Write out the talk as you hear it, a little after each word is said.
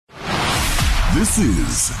This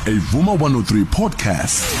is a Vuma 103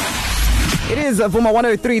 podcast. It is Vuma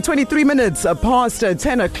 103, 23 minutes past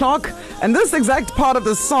 10 o'clock. And this exact part of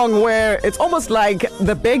the song where it's almost like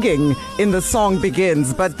the begging in the song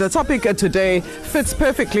begins. But the topic today fits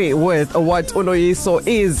perfectly with what Oloyiso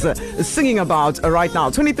is singing about right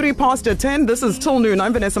now. 23 past 10, this is Till Noon.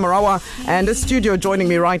 I'm Vanessa Marawa, and the studio joining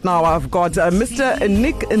me right now, I've got Mr.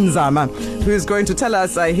 Nick Nzama, who's going to tell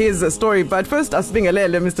us his story. But first,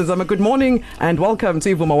 Asbingelele, Mr. Nzama, good morning and welcome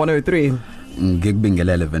to Vuma 103.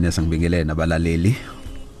 Ngikubingelele Vanessa, ngibingelele nabalaleli.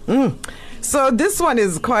 So this one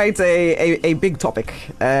is quite a big topic.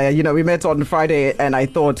 We met on Friday and I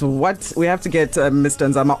thought, we have to get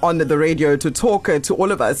Mr. Nzama on the radio to talk to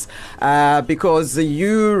all of us because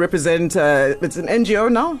you represent, it's an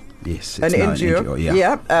NGO now? Yes, it's an NGO.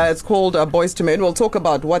 Yeah. It's called Boys to Men. We'll talk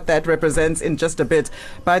about what that represents in just a bit.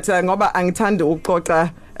 But ngoba angithanda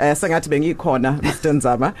ukuxoxa sengathi bengikhona, Mr.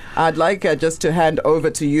 Nzama, I'd like just to hand over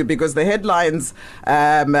to you because the headlines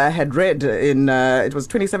had read in it was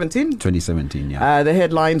 2017. 2017, yeah. The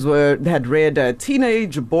headlines had read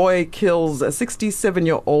teenage boy kills a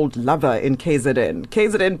 67-year-old lover in KZN.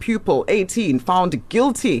 KZN pupil 18 found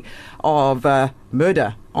guilty of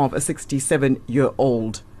murder of a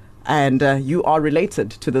 67-year-old. And you are related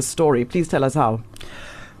to this story. Please tell us how.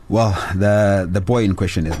 Well, the boy in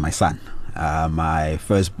question is my son. My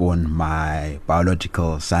firstborn, my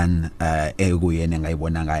biological son,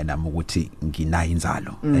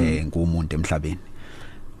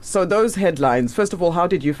 So those headlines, first of all, how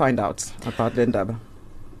did you find out about Lendaba?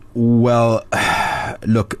 Well,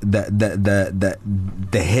 look, the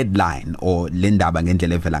headline or Lendaba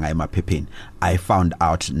ngendlela evela ngayo emaphepheni, I found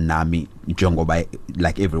out nami njengoba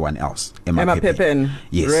like everyone else emaphepheni.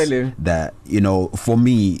 Yes, really. For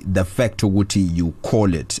me, the fact ukuthi you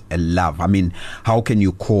call it a love. I mean, how can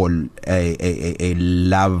you call a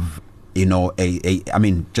love? I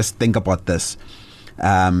mean, just think about this.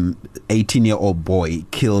 18-year-old boy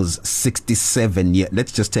kills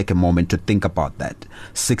let's just take a moment to think about that.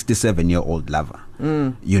 67-year-old lover.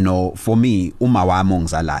 For me, wami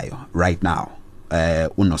ongizalayo right now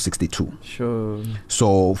uno 62. Sure.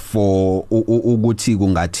 So for ukuthi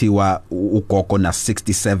kungathiwa ugogo na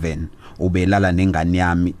 67 ubelala nengane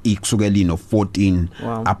yami ikusukela 14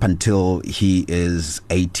 up until he is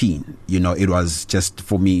 18. It was just,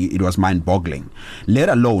 for me, it was mind-boggling. Let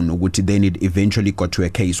alone ukuthi then it eventually got to a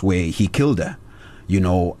case where he killed her.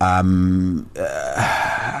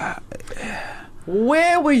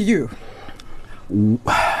 Where were you?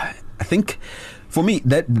 I think for me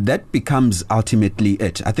that becomes ultimately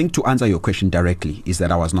it. I think to answer your question directly is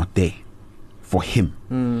that I was not there for him.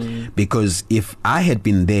 Because if I had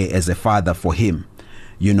been there as a father for him,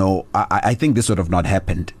 I think this would have not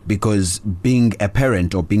happened, because being a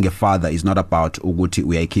parent or being a father is not about ukuthi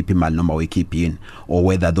we keep him noma we keep in, or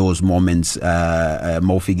whether those moments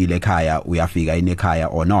mofigile ekhaya uyafika in ekhaya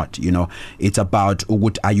or not. It's about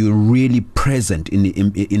ukuthi are you really present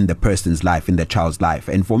in the person's life, in the child's life.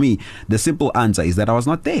 And for me, the simple answer is that I was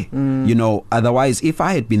not there. Otherwise, if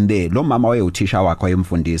I had been there, lo mama uthisha wakhe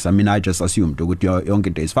wayemfundisa, I mean, I just assumed ukuthi yonke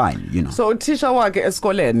into is fine. So uthisha wakhe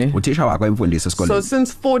esikoleni, uthisha wakhe wayemfundisa esikoleni. So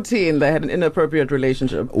since 14 they had an inappropriate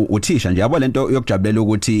relationship. Uthisha nje yabo lento yokujabulela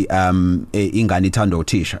ukuthi ingane ithanda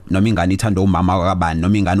uthisha noma ingane ithanda umama wakabani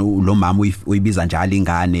noma ingane lo mama uyibiza njalo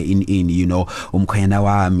ingane in umkhwena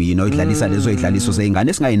wami idlalisa lezo idlaliso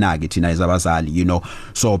zeingane singayinaki thina ezabazali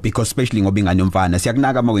so because especially ngoba ingane yomfana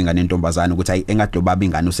siyakunaka uma kuyingane entombazana ukuthi ayi engade baba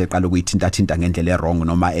ingane useqala ukuyithinta ngendlela wrong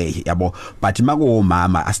noma yabo, but makuwo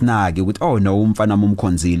mama asinaki ukuthi oh no umfana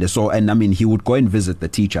umkhonzile. So and I mean he would go and visit the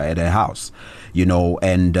teacher at her house,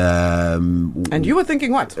 and you were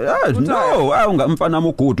thinking what? No, umfana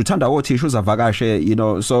mugudu uthanda othisha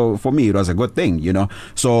uzavakashe, so for me it was a good thing,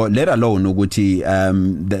 so let alone ukuthi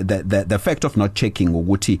the fact of not checking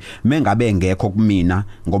ukuthi mengabe ngekho kumina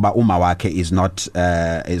ngoba uma wakhe is not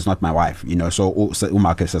my wife, so uma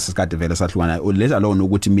wakhe sesikade vele sahlukana, let alone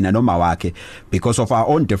ukuthi mina noma wakhe, because of our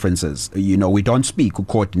own differences, we don't speak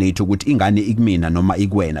coordinate ukuthi ingane ikumina noma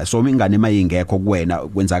ikwena, so ingane mayingekho kuwena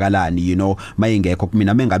kwenzakalani, mayingekho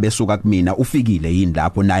kumina mengabe suka kumina ufikile yini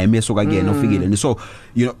lapho naye mesuka kuyena ufikile. So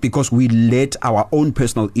because we let our own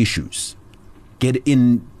personal issues get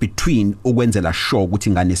in between ukwenzela sure ukuthi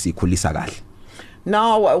ingane sikhulisa kahle.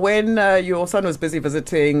 Now, when your son was busy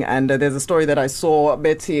visiting, and there's a story that I saw,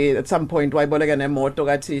 Betty, at some point, waibolega nemoto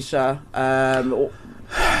katisha,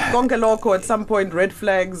 Konke lokho, at some point, red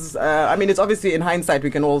flags. I mean, it's obviously in hindsight,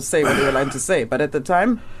 we can all say what we were allowed to say, but at the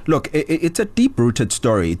time? Look, it's a deep-rooted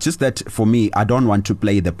story. It's just that for me, I don't want to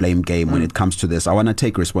play the blame game when it comes to this. I want to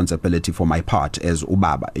take responsibility for my part as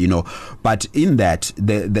ubaba, you know. But in that,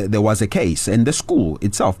 there was a case, and the school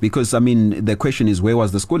itself, because I mean, the question is, where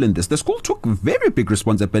was the school in this? The school took very big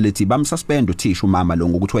responsibility. Bam suspend uthisha umama lo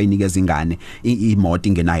ngokuthi wayinikeza ingane imoto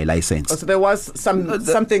ingenayo license. So there was some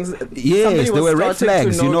things. Yes, there were red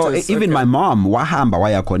flags. You know, even my mom wahamba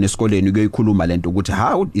waya khona esikoleni ukuyikhuluma lento ukuthi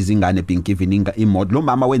how is ingane being given imoto. Lo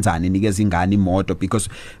mama wenzani nikeza ingane imoto, because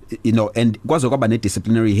you know, and kwaze kwaba ne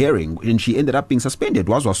disciplinary hearing and she ended up being suspended.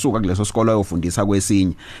 Wasuka kuleso sikole ayofundisa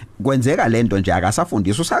kwesinye. Kwenzeka lento nje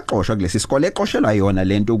akasafundisa, usaxoshwa kulesi sikole eqoshelwa yona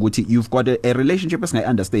lento ukuthi you've got a relationship esingay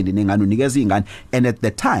understand ingane unikeza ingane, and at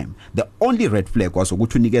the time the only red flag was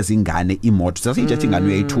ukuthi unikeza ingane imoto. Sasiyithi ingane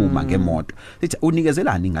uyayithuma ngemoto. Sithi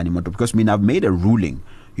unikezelani ingane imoto, because mina I've made a ruling,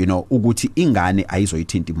 you know, ukuthi ingane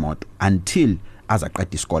ayizoyithinta imoto until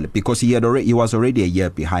azaqeda isikole, because he was already a year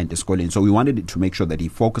behind the schooling, so we wanted to make sure that he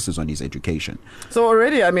focuses on his education. So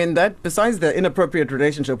already, I mean, that besides the inappropriate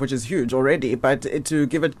relationship, which is huge already, but to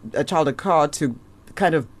give a child a car to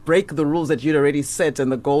kind of break the rules that you'd already set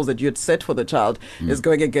and the goals that you had set for the child is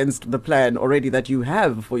going against the plan already that you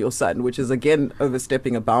have for your son, which is again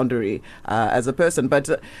overstepping a boundary as a person. But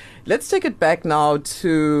let's take it back now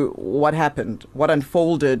to what happened, what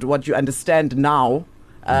unfolded, what you understand now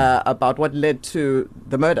about what led to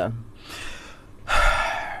the murder.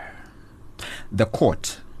 The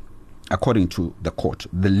court, according to the court,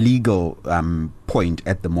 the legal point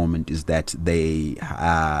at the moment is that they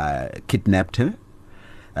kidnapped him.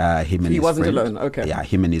 Him and he his wasn't friend. alone. Okay. Yeah,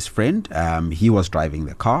 him and his friend. He was driving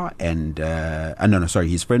the car, and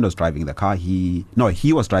his friend was driving the car. He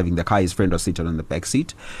was driving the car. His friend was seated on the back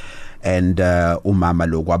seat, and umama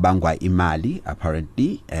lo kwabangwa imali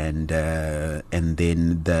apparently, and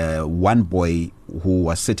then the one boy who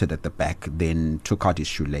was seated at the back then took out his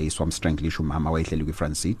shoelace, wamstranglisha umama wayehleli kwi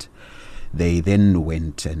front seat. They then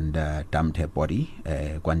went and dumped her body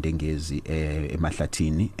kwandengezi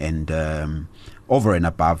eMahlatini, and over and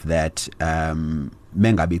above that,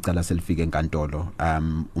 mengabe icala selifike enkantolo,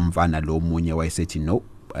 umfana lo munye wayesethi no,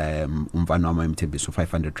 umfana wami emthembisa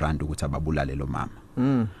 500 rand ukuthi ababulale lo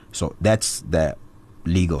mama. So that's the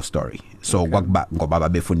legal story. So ngoba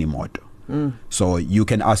befuna imoto. So you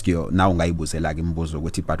can ask you now ngayibuzela ke imbuzo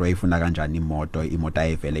ukuthi but wayifuna kanjani imoto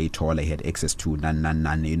ayivele ithola, he had access to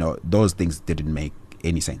none, you know, those things didn't make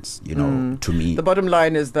any sense, you know, to me. The bottom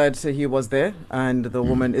line is that he was there and the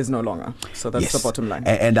woman is no longer. So that's the bottom line.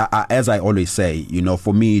 And as I always say, you know,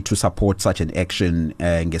 for me to support such an action,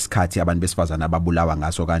 ngesikhathi abantu besifazana babulawa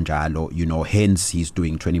ngaso kanjalo, you know, hence he's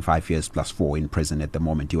doing 25 years plus 4 in prison at the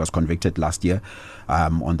moment. He was convicted last year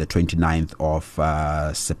on the 29th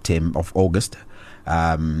of August.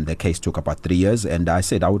 The case took about 3 years, and I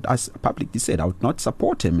publicly said I would not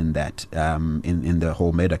support him in that, in the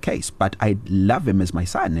whole murder case. But I love him as my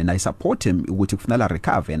son, and I support him ukuthi kufanele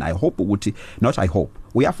recover, and I hope ukuthi, not I hope,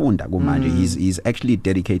 uyafunda kumanje. He's actually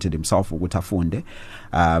dedicated himself ukuthi afunde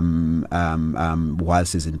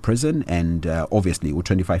whilst he's in prison, and obviously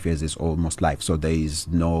 25 years is almost life, so there is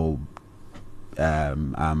no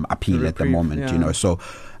appeal at the moment, you know. So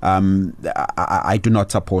I do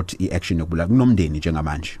not support the action yokubulala kunomndeni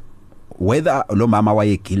njengamanje, whether lo mama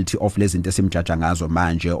waye guilty of lezi zinto esimjaja ngazo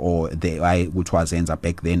manje or which was ends up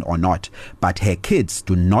back then or not, but her kids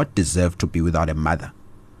do not deserve to be without a mother.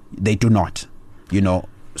 They do not, you know.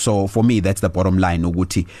 So for me, that's the bottom line,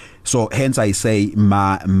 Uguti. So hence I say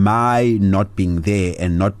my not being there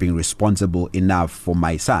and not being responsible enough for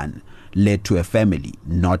my son led to a family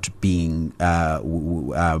not being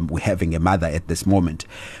having a mother at this moment.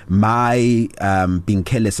 My being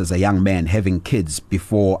careless as a young man, having kids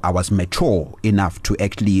before I was mature enough to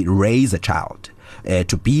actually raise a child,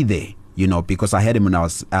 to be there, you know, because I had him when I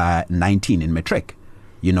was 19 in matric.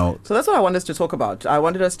 You know, so that's what I want us to talk about. I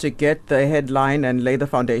wanted us to get the headline and lay the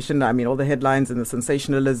foundation. I mean, all the headlines and the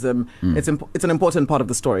sensationalism, it's an important part of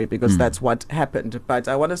the story because that's what happened. But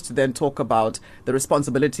I want us to then talk about the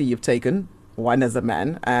responsibility you've taken, one as a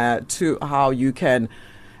man, to how you can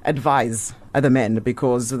advise other men,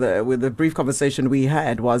 because with the brief conversation we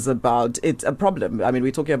had was about it's a problem. I mean,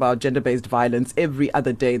 we're talking about gender-based violence every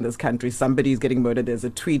other day in this country. Somebody's getting murdered. There's a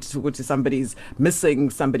tweet which is somebody's missing,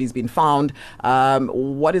 somebody's been found.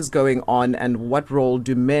 What is going on, and what role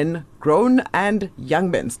do men, grown and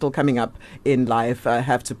young men still coming up in life,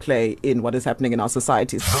 have to play in what is happening in our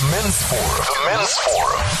societies? The Men's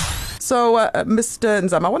Forum. So, Mr.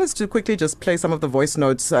 Nzama, I want us to quickly just play some of the voice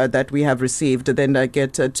notes that we have received, then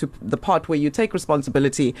get to the part where you take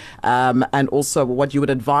responsibility and also what you would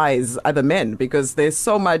advise other men, because there's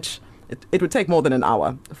so much. It would take more than an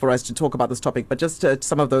hour for us to talk about this topic, but just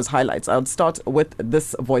some of those highlights. I'll start with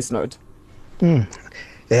this voice note.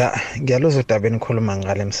 Yeah, ngiyaluzwa udaba enikhuluma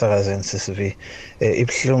ngale emsakazweni sisivi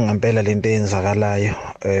ibhlungu ngempela lento eyenzakalayo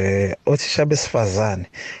othisha besifazane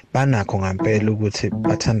banakho ngempela ukuthi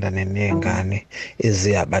bathandane nezingane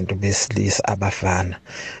eziyabantu besilisa abafana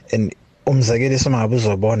and umzekeliso mangabe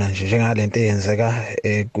uzobona nje njengalento eyenzeka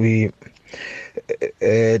kwi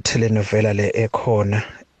telenovela le ekhona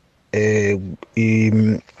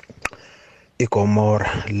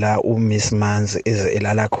iGomora la uMiss Manzi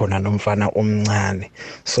elala khona nomfana omncane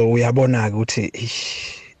so uyabona ukuthi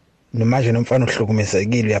nomanje nomfana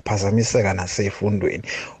ohlukumezekile uyaphazamiseka nasefundweni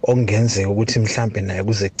okungenzeka ukuthi mhlambe naye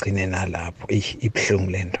kuze kugcine nalapho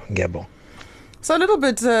ibhlungu lento ngiyabonga. So a little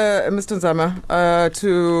bit, Mr. Nzama,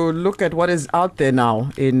 to look at what is out there now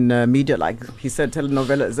in media, like he said,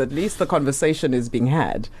 telenovelas, at least the conversation is being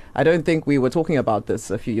had. I don't think we were talking about this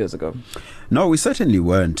a few years ago. No, we certainly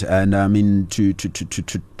weren't. And I mean, to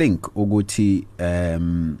think, Oguti,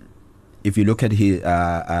 if you look at his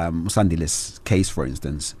Sandile's case, for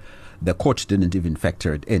instance, the court didn't even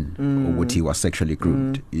factor it in, Oguti was sexually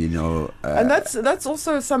groomed, you know. And that's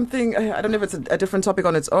also something, I don't know if it's a different topic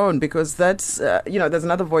on its own, because that's, there's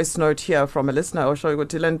another voice note here from a listener, Oshoyo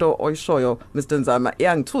Tilento Oishoyo, Mr. Nzama,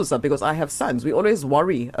 Yang Tusa, because I have sons. We always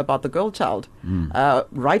worry about the girl child,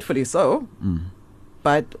 rightfully so.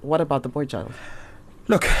 But what about the boy child?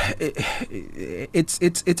 Look,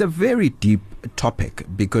 it's a very deep topic,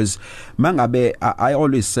 because Mangabe, I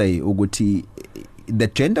always say, Uguti, the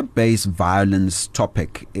gender-based violence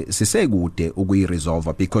topic is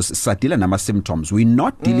resolve because sadila nama symptoms. We're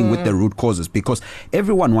not dealing with the root causes, because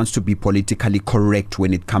everyone wants to be politically correct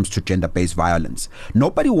when it comes to gender-based violence.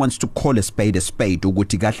 Nobody wants to call a spade a spade.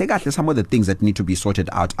 Some of the things that need to be sorted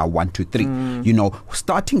out are 1, 2, 3. You know,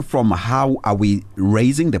 starting from how are we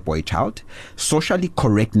raising the boy child, socially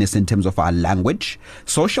correctness in terms of our language,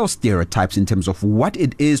 social stereotypes in terms of what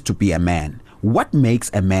it is to be a man, what makes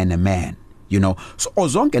a man a man. You know, so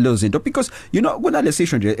ozonke lezo zinto, because you know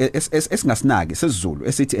kunalesisho nje esingasinaki sesizulu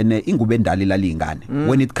esithi ingube endala ilalingane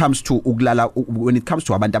when it comes to ukulala, when it comes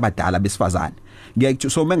to abantu abadala besifazane.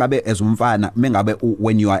 So mengabe as umfana, mengabe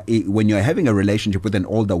when you are having a relationship with an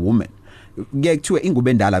older woman, which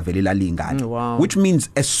means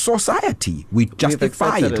as society we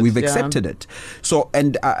justify we've accepted it. So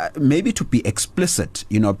and maybe to be explicit,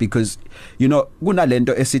 you know, because you know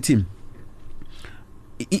kunalento esithi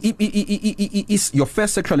is your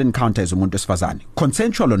first sexual encounter as umuntu wesifazane,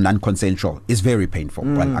 consensual or non-consensual, is very painful.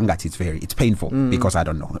 Well, angathi it's painful because I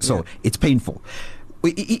don't know. So it's painful.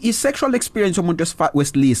 Is sexual experience umuntu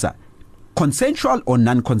wesilisa consensual or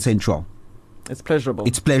non-consensual? It's pleasurable.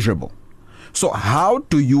 It's pleasurable. So how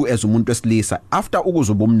do you as umuntu wesilisa after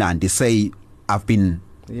ukuzobumnandi say I've been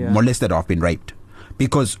molested or I've been raped?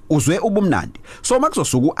 Because uzwe ubumnandi. So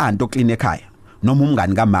makuzosuku anto clean ekhaya. Noma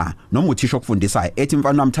umngani kama noma uthisha okufundisayo ethi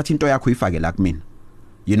mfana wami thatha into yakho uyifake la kumina,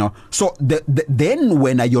 you know. So then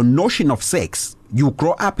when your notion of sex, you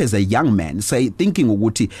grow up as a young man say thinking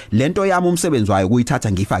ukuthi lento yami umsebenzi wayo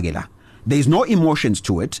kuyithatha ngifake la, there is no emotions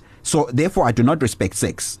to it, so therefore I do not respect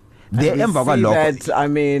sex. And we see that, I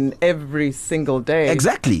mean, every single day.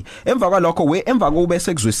 Exactly. Emva kwalokho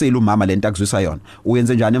bese kuzwisela umama lento akuzwisa yona.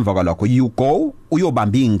 Uyenze njani emva kwalokho? You go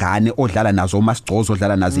uyobamba ingane odlala nazo umasigcozo,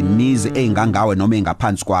 odlala nazo imizi engangawe noma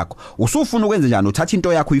engaphansi kwakho. Usufuna ukwenza njani? Uthatha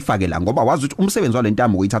into yakho uyifake la ngoba wazi ukuthi umsebenzi walento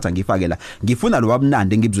yami uyithatha ngifake la. Ngifuna lo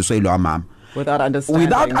wabunandi ngibuziswe lo mama.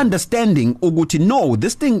 Without understanding ukuthi no,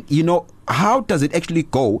 this thing, you know, how does it actually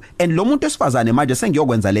go? And lo muntu esifazane manje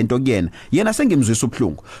sengiyokwenza lento kuyena yena sengimzwisa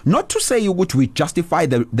ubhlungu. Not to say ukuthi we justify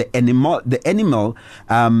the animal and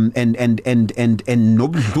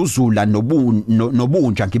nobudluzula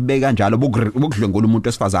nobunja ngibeka kanjalo bokudlengula umuntu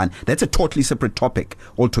esifazane. That's a totally separate topic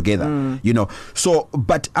altogether, you know. So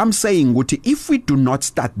but I'm saying ukuthi if we do not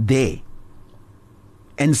start there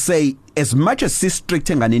and say as much as strict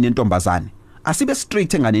enganeni yentombazane asibe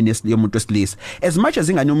strict enganeni yomuntu wesilisa, as much as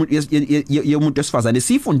ingane yomuntu wesifazane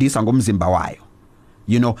sifundisa ngomzimba wayo,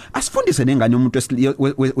 you know, asifundise nengane yomuntu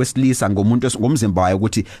wesilisa ngomzimba wayo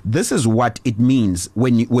ukuthi this is what it means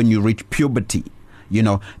when you reach puberty. You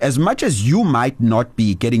know, as much as you might not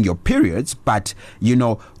be getting your periods, but you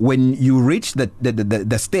know, when you reach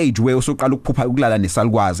the stage where usuqala ukuphupha ukulala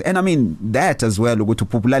nesalukwazi, and I mean that as well, ukuthi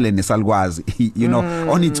uphupulale nesalukwazi, you know,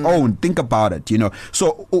 on its own, think about it, you know.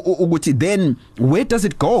 So ukuthi then where does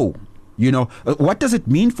it go? You know, what does it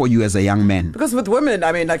mean for you as a young man? Because with women,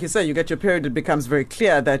 I mean, like you said, you get your period, it becomes very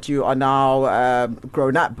clear that you are now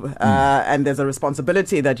grown up and there's a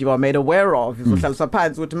responsibility that you are made aware of. I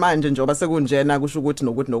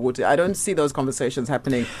don't see those conversations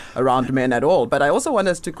happening around men at all. But I also want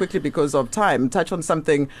us to quickly, because of time, touch on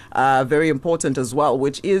something very important as well,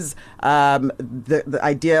 which is the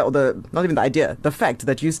idea, or not even the idea, the fact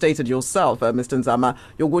that you stated yourself, Mr. Nzama,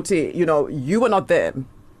 Yoguti, you know, you were not there.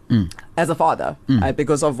 As a father,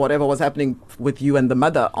 because of whatever was happening with you and the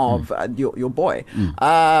mother of your boy.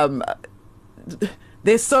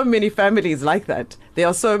 There's so many families like that. There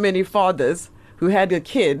are so many fathers who had a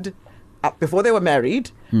kid before they were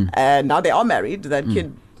married, and now they are married. That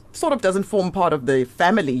kid sort of doesn't form part of the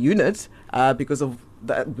family unit because of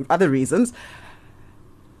the other reasons.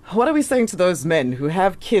 What are we saying to those men who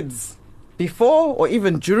have kids before or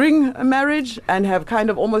even during a marriage and have kind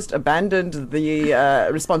of almost abandoned the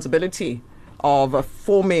responsibility of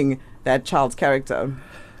forming that child's character?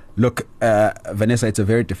 Look, Vanessa, it's a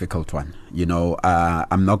very difficult one. You know,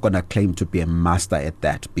 I'm not going to claim to be a master at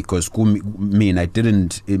that, because me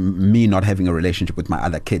not having a relationship with my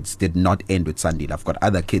other kids did not end with Sandile. I've got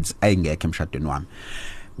other kids.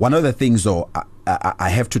 One of the things, though, I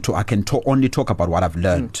have to I can only talk about what I've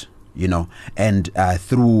learned. You know, and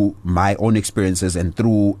through my own experiences and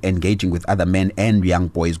through engaging with other men and young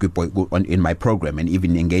boys in my program, and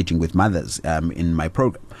even engaging with mothers in my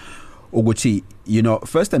program. Uguti, you know,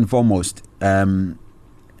 first and foremost,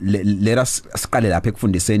 let us skale lapha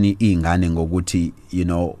ekufundiseni ingane ngokuthi, you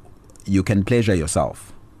know, you can pleasure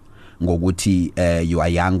yourself. Ngokuthi you are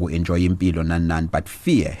young, enjoy impilo nan, but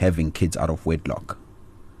fear having kids out of wedlock.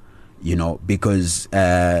 You know, because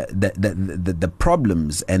the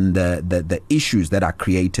problems and the issues that are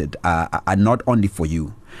created are not only for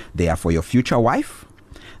you. They are for your future wife.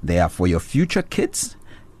 They are for your future kids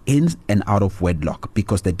in and out of wedlock,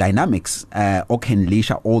 because the dynamics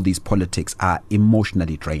all these politics are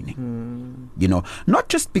emotionally draining. You know, not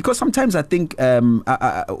just because sometimes I think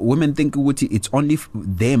women think it's only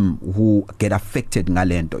them who get affected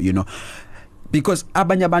ngalento, you know, because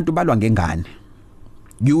abanye abantu balwa ngengane.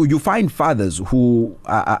 You find fathers who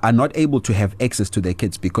are not able to have access to their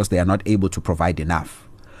kids because they are not able to provide enough.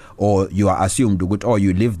 Or you are assumed,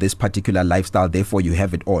 you live this particular lifestyle, therefore you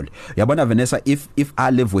have it all. Yabona Vanessa, if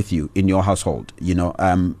I live with you in your household, you know,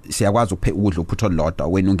 there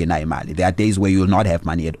are days where you will not have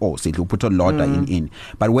money at all. So you put a lot in.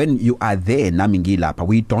 But when you are there,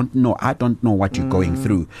 I don't know what you're going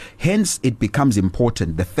through. Hence, it becomes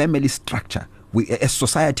important, the family structure. As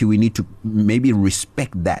society, we need to maybe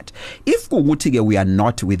respect that. If we are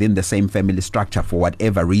not within the same family structure for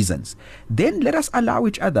whatever reasons, then let us allow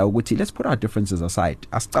each other. Let's put our differences aside.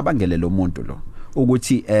 One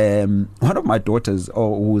of my daughters,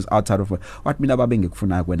 who's outside of what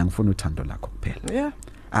yeah.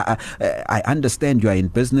 I understand you are in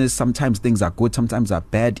business. Sometimes things are good, sometimes are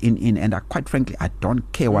bad and quite frankly, I don't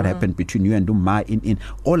care what happened between you and Duma in.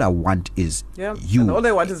 All I want is you. And all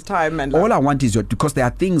they want is time and all I want is because there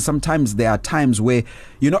are things, sometimes there are times where,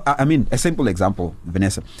 you know, I mean, a simple example,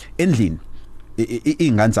 Vanessa, endlini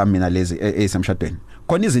ingane zami mina lezi esemshadweni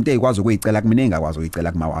khona izinto ezikwazi ukuyicela kumina engakwazi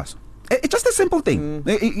ukuyicela kumawazo. It's just a simple thing.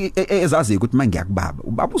 Ezazi ukuthi mangiyakubaba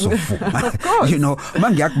ubaba uzovuma. You know,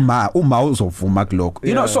 mangiyakuma uma uzovuma kuloko.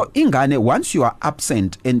 You know, so ingane, once you are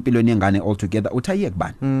absent empilweni yengane altogether uthayiye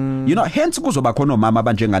kubani. You know, hence kuzoba khona omama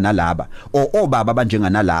abanjenganalaba or obaba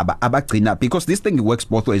abanjenganalaba abagcina, because this thing works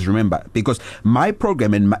both ways, remember, because my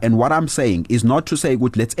program and what I'm saying is not to say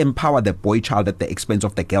good, let's empower the boy child at the expense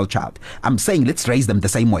of the girl child. I'm saying let's raise them the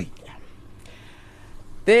same way.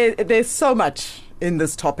 There's so much in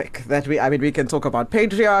this topic that we can talk about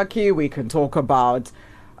patriarchy, we can talk about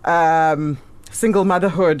single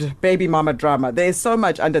motherhood, baby mama drama. There's so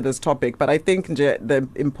much under this topic, but I think the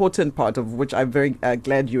important part of which I'm very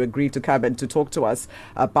glad you agreed to come and to talk to us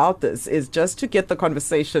about this is just to get the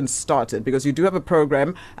conversation started, because you do have a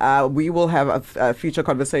program. We will have future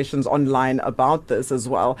conversations online about this as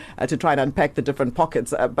well to try and unpack the different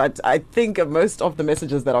pockets. But I think most of the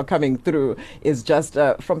messages that are coming through is just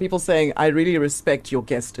from people saying, I really respect your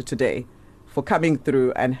guest today for coming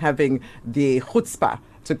through and having the chutzpah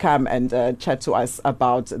to come and chat to us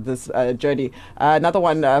about this journey. Another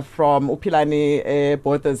one from Upilani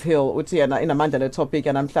Botha's Hill, Utiana in a Mandela topic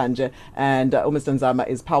and Amhlanje, and Mr. Nzama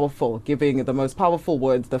is powerful, giving the most powerful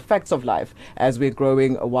words, the facts of life as we're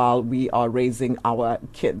growing while we are raising our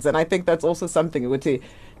kids. And I think that's also something, Uti,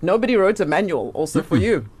 nobody wrote a manual also for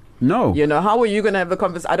you. No. You know, how are you going to have the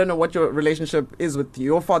conversation? I don't know what your relationship is with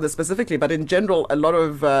your father specifically, but in general, a lot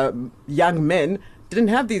of young men didn't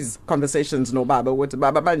have these conversations no baba with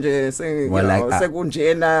baba manje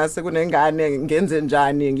sekunjena sekunengane ngenze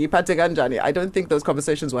njani ngiphathe kanjani. I don't think those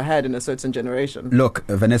conversations were had in a certain generation. Look,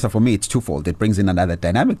 Vanessa, for me it's twofold. It brings in another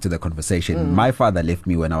dynamic to the conversation. My father left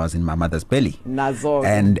me when I was in my mother's belly. Nazo.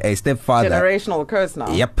 And a stepfather, generational curse now.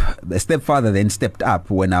 Yep. The stepfather then stepped up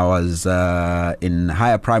when I was in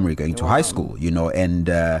higher primary going to high school, you know, and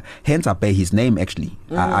hence I bear his name actually.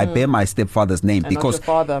 I bear my stepfather's name and because not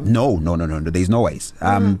your father. No, there's no ways.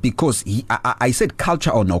 Because I said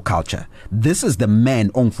culture or no culture. This is the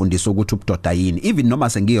man ongifundisa ukuthi ubudoda yini. Even noma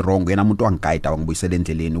sengi wrong yena umuntu wangiguide wangibuyisela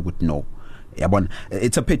endleleni ukuthi no.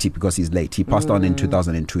 It's a pity because he's late. He passed on in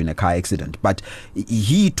 2002 in a car accident. But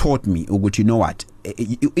he taught me ukuthi, you know what?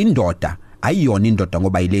 Indoda ayiyona indoda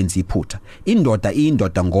ngoba ilenza iphutha.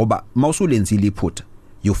 Indoda ngoba mawusulenza iphutha.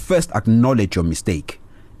 You first acknowledge your mistake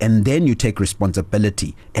and then you take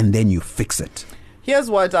responsibility and then you fix it.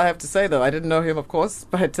 Here's what I have to say, though. I didn't know him, of course,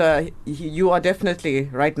 but you are definitely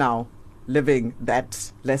right now living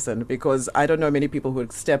that lesson, because I don't know many people who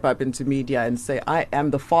would step up into media and say, I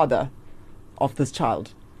am the father of this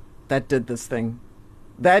child that did this thing.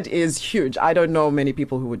 That is huge. I don't know many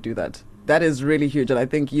people who would do that. That is really huge. And I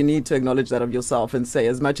think you need to acknowledge that of yourself and say,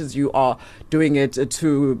 as much as you are doing it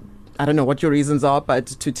to, I don't know what your reasons are, but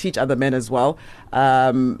to teach other men as well,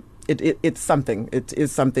 it's something. It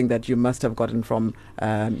is something that you must have gotten from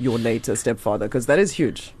your later stepfather, because that is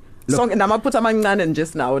huge. And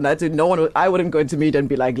just now, no one. I wouldn't go into media and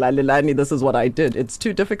be like, "Lalilani, this is what I did." It's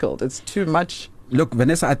too difficult. It's too much. Look,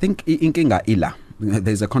 Vanessa, I think inkinga ila.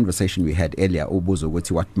 There's a conversation we had earlier.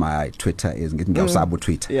 What my Twitter is.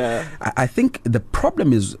 Twitter. Yeah. I think the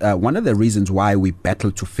problem is one of the reasons why we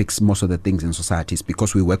battle to fix most of the things in society is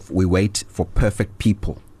because we wait for perfect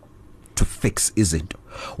people to fix, isn't?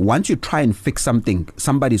 Once you try and fix something,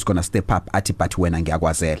 somebody's gonna step up at it when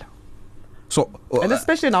angiyagwazela. So and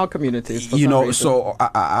especially in our communities, you know, so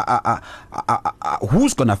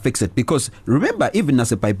who's gonna fix it? Because remember, even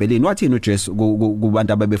as a Bible, what you just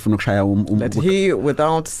that he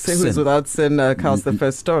without sin cast the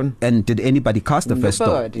first stone. And did anybody cast the first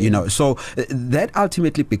stone? You know, so that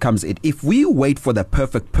ultimately becomes it. If we wait for the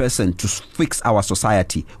perfect person to fix our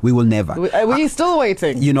society, we will never. We're still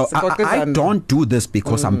waiting. You know, I don't do this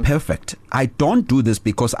because I'm perfect. I don't do this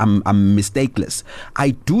because I'm mistakeless. I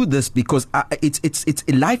do this because it's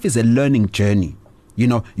life is a learning journey. You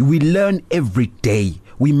know, we learn every day.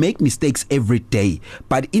 We make mistakes every day.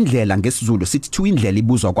 But indlela ngesizulu sithi two indlela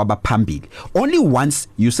ibuzwa kwabaphambili. Only once,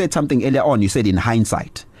 you said something earlier on, you said in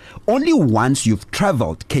hindsight. Only once you've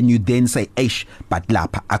traveled can you then say, "Eish, but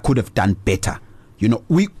lapha, I could have done better." You know,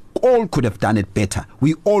 we all could have done it better.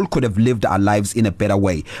 We all could have lived our lives in a better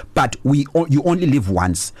way. But you only live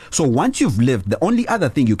once. So once you've lived, the only other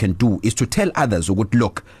thing you can do is to tell others who would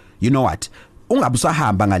look, you know what?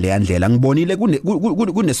 Ungabusahamba ngale ndlela ngibonile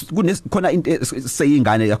khona into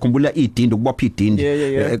sayingane yakhumbula idindi ukubopha idindi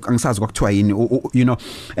angisazi kwakuthiwa yini, you know,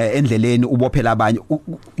 endleleni ubophela abanye,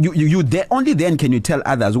 you there only then can you tell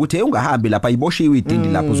others ukuthi hey ungahambi lapha iboshiwe idindi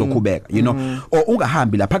lapho uzokhubeka, you know, or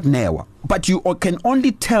ungahambi lapha kunewa. But you can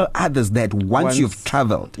only tell others that once you've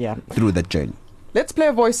traveled through the journey. Let's play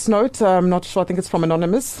a voice note. I'm not sure, I think it's from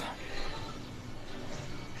Anonymous.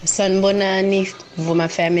 Sanbonani, Vuma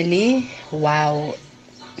family. Wow.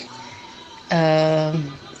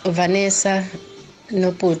 Vanessa,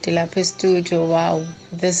 no puti la studio. Wow.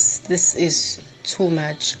 This is too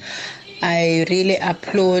much. I really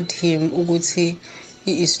applaud him ukuthi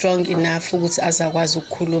he is strong enough ukuthi azakwazi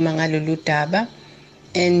ukukhuluma ngalolu daba,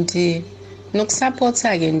 and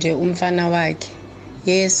nokusupporta ke nje umfana wakhe.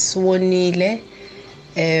 Yes, wonile.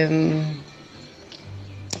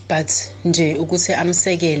 But nje ukuthi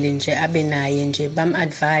amsekele nje abe naye nje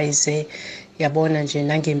bam-advise, yabona nje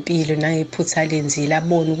nangempilo nangephutha lenzile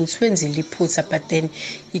abone ukuthi wenzile iphutha, but then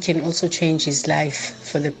he can also change his life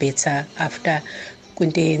for the better after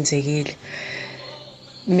kwinto eyenzekile.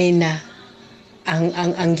 Mina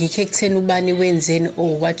angikho ekutheni ubani wenzeni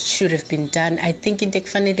or what should have been done. I think into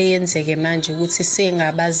ekufanele yenzeke manje ukuthi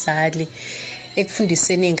singabazali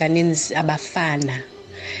ekufundiseni ingane abafana.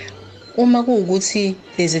 Uma kuwukuthi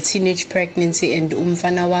there's a teenage pregnancy and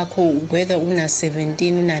umfana wakho whether una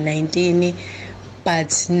 17 una 19, but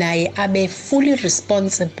naye abe fully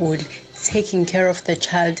responsible taking care of the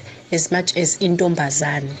child as much as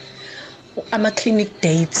intombazane. Ama clinic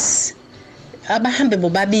dates abahambe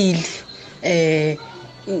bobabili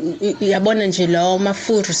yabona nje lawo ma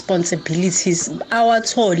full responsibilities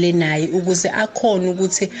awathole naye ukuze akhona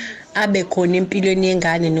ukuthi abe khona empilweni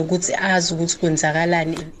yengane nokuthi azi ukuthi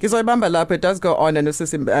kwenzakalani. Kizoibamba lapho, it does go on and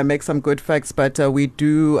make some good facts, but we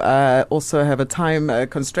do also have a time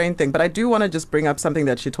constraint thing. But I do want to just bring up something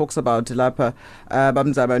that she talks about, Lapa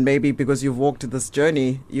Bamzama, and maybe because you've walked this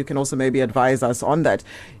journey, you can also maybe advise us on that.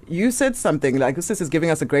 You said something like, this is giving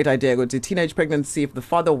us a great idea. Go to teenage pregnancy, if the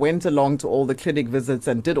father went along to all the clinic visits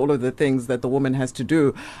and did all of the things that the woman has to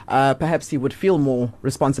do, perhaps he would feel more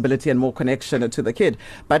responsibility and more connection to the kid.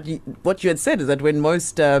 But what you had said is that when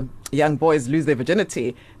most young boys lose their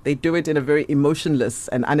virginity, they do it in a very emotionless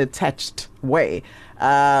and unattached way.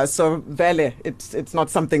 So vele, it's not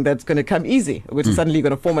something that's going to come easy, which is suddenly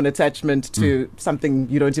going to form an attachment to something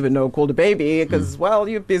you don't even know called a baby, because, well,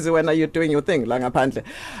 you're busy when you're doing your thing.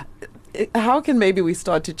 How can maybe we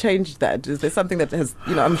start to change that? Is there something that has,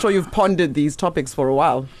 I'm sure you've pondered these topics for a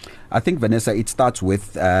while. I think, Vanessa, it starts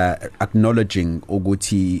with acknowledging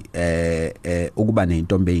ukuthi ukuba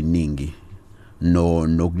nentombe iningi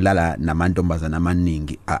nokulala namantombazana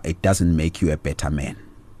amaningi, it doesn't make you a better man.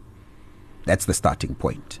 That's the starting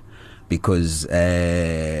point. Because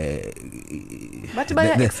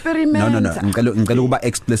experiment. No. Ngicela ukuba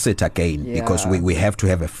explicit again, because we have to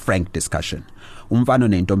have a frank discussion. Umfana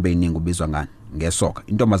nentombe iningi ubizwa ngani? Ngesoka.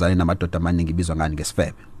 Intombazana namadoda amaningi ibizwa ngani?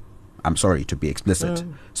 Ngesifebe. I'm sorry to be explicit.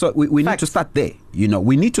 So we need to start there.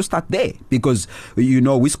 We need to start there, because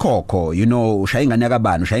wiskoko, shayingane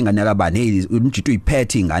yakabani, hey, umjitu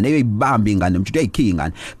iphethe ingane, eyibambi ingane, umjitu ayikhi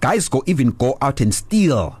ingane. Guys even go out and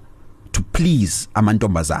steal to please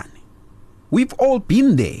amantombazane. We've all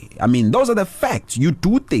been there. I mean, those are the facts. You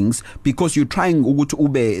do things because you're trying to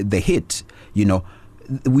ube the hit,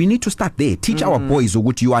 We need to start there. Teach our boys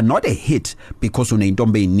ukuthi you are not a hit because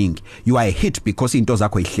unentombe iningi. You are a hit because into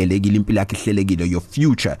zakho ihlelekile, impilo yakho ihlelekile, your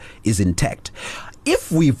future is intact.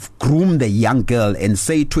 If we've groomed the young girl and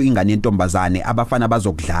say to ingane yentombazane abafana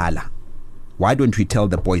bazokudlala, why don't we tell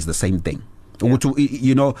the boys the same thing? Yeah.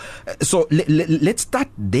 So let's start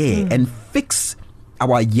there and fix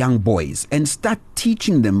our young boys and start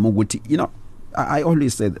teaching them. I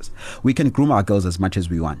always say this: we can groom our girls as much as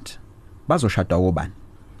we want. Bazoshata obani,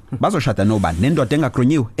 bazoshata nobani, nendoda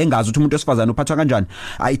engagrunyiwe engazi ukuthi umuntu wesifazane uphathwa kanjani.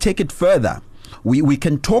 I take it further. We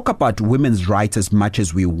can talk about women's rights as much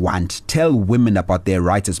as we want, tell women about their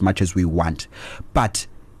rights as much as we want, but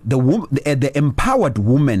the empowered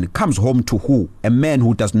woman comes home to who? A man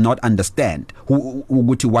who does not understand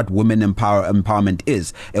what women empowerment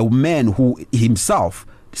is. A man who himself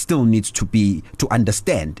still needs to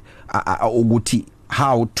understand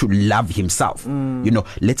how to love himself.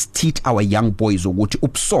 Let's teach our young boys ukuthi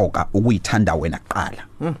ubusoka ukuyithanda wena qala.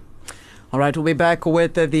 All right, we'll be back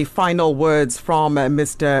with the final words from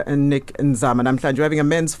Mr. Nick Nzama. I'm glad you're having a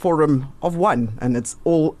men's forum of one, and it's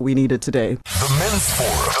all we needed today. The Men's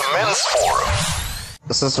Forum.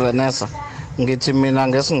 This is Vanessa. Ngithi mina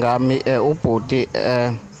ngesingami ubhuti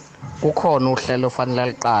kukhona uhlelo ofanele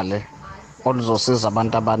liqale oluzosiza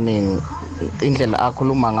abantu abaningi. Indlela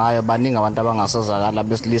akhuluma ngayo baningi abantu abangasizakala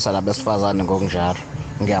besilisa labesifazane ngokunjalo.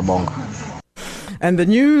 Ngiyabonga. And the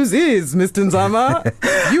news is, Mr. Nzama,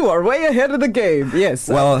 you are way ahead of the game. Yes.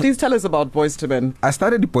 Well, please tell us about Boys to Men. I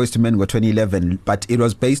started Boys to Men in 2011, but it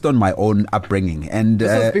was based on my own upbringing. And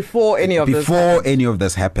this was before any of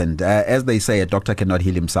this happened. As they say, a doctor cannot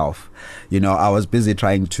heal himself. I was busy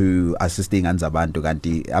trying to assisting Anzabantu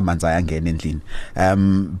ganti amanza yangena endlini.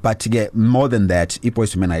 But more than that,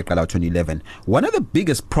 Boys to Men I called out 2011. One of the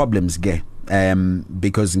biggest problems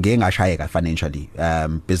because ngengashayeka financially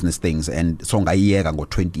business things, and so ngayiyeka ngo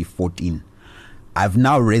 2014. I've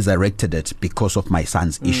now resurrected it because of my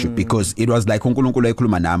son's issue, because it was like uNkulunkulu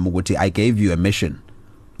ekhuluma nami ukuthi I gave you a mission,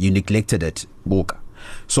 you neglected it, buka.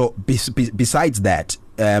 So besides that,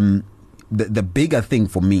 the bigger thing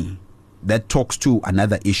for me that talks to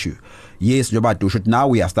another issue. Yes, now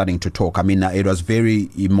we are starting to talk. I mean, it was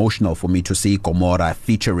very emotional for me to see Gomora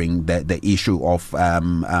featuring the issue of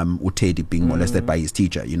Utedi being molested by his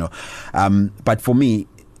teacher, But for me,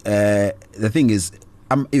 the thing is,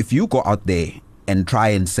 if you go out there and try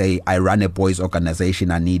and say, I run a boys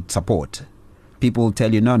organization, I need support, people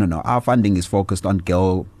tell you, no, our funding is focused on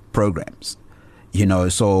girl programs.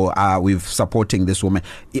 So we're supporting this woman.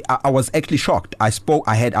 I was actually shocked. I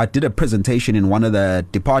did a presentation in one of the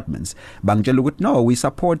departments. No, we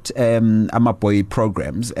support Amaboy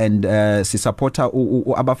programs, and si support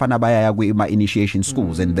abafana baya my initiation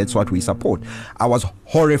schools, and that's what we support. I was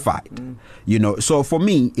horrified. So for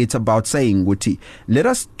me, it's about saying, Wuti, let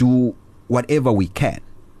us do whatever we can.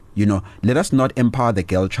 Let us not empower the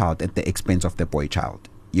girl child at the expense of the boy child.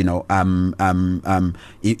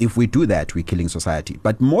 If we do that, we're killing society.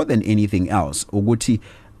 But more than anything else, ukuthi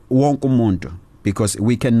wonke umuntu because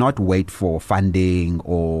we cannot wait for funding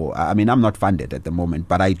or I mean I'm not funded at the moment,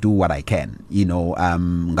 but I do what I can,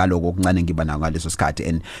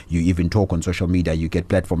 and you even talk on social media, you get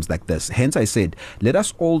platforms like this. Hence I said, let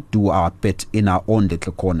us all do our bit in our own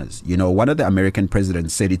little corners. One of the American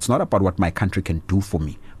presidents said it's not about what my country can do for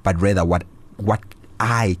me, but rather what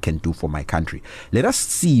I can do for my country. Let us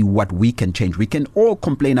see what we can change. We can all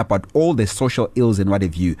complain about all the social ills and what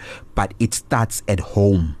have you, but it starts at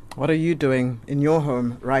home. What are you doing in your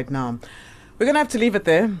home right now? We're going to have to leave it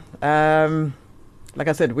there. Like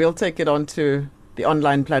I said, we'll take it on to the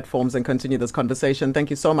online platforms and continue this conversation. Thank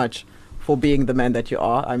you so much for being the man that you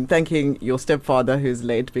are. I'm thanking your stepfather who's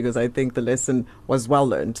late, because I think the lesson was well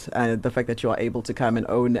learned. The fact that you are able to come and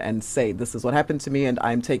own and say, this is what happened to me, and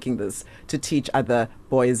I'm taking this to teach other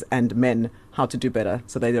boys and men how to do better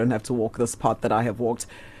so they don't have to walk this path that I have walked.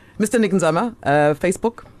 Mr. Nick Nzama,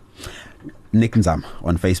 Facebook? Nick Nzama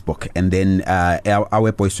on Facebook, and then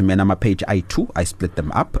our Boys to Men, I'm a page I2, I split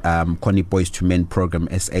them up. Connie Boys to Men Program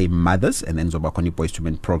SA Mothers, and then Zoba Connie Boys to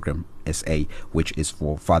Men Program SA, which is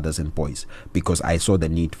for fathers and boys, because I saw the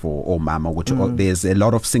need for mama, which there's a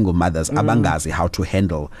lot of single mothers abangazi how to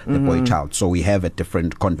handle the boy child, so we have a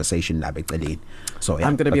different conversation. So yeah,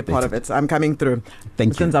 I'm going to be a part of it. I'm coming through.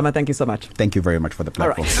 Thank you, Nzama. Thank you so much. Thank you very much for the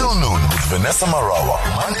platform. Right. Till noon with Vanessa Marawa,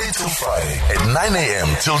 Monday to Friday at 9 a.m.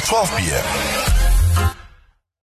 till 12 p.m.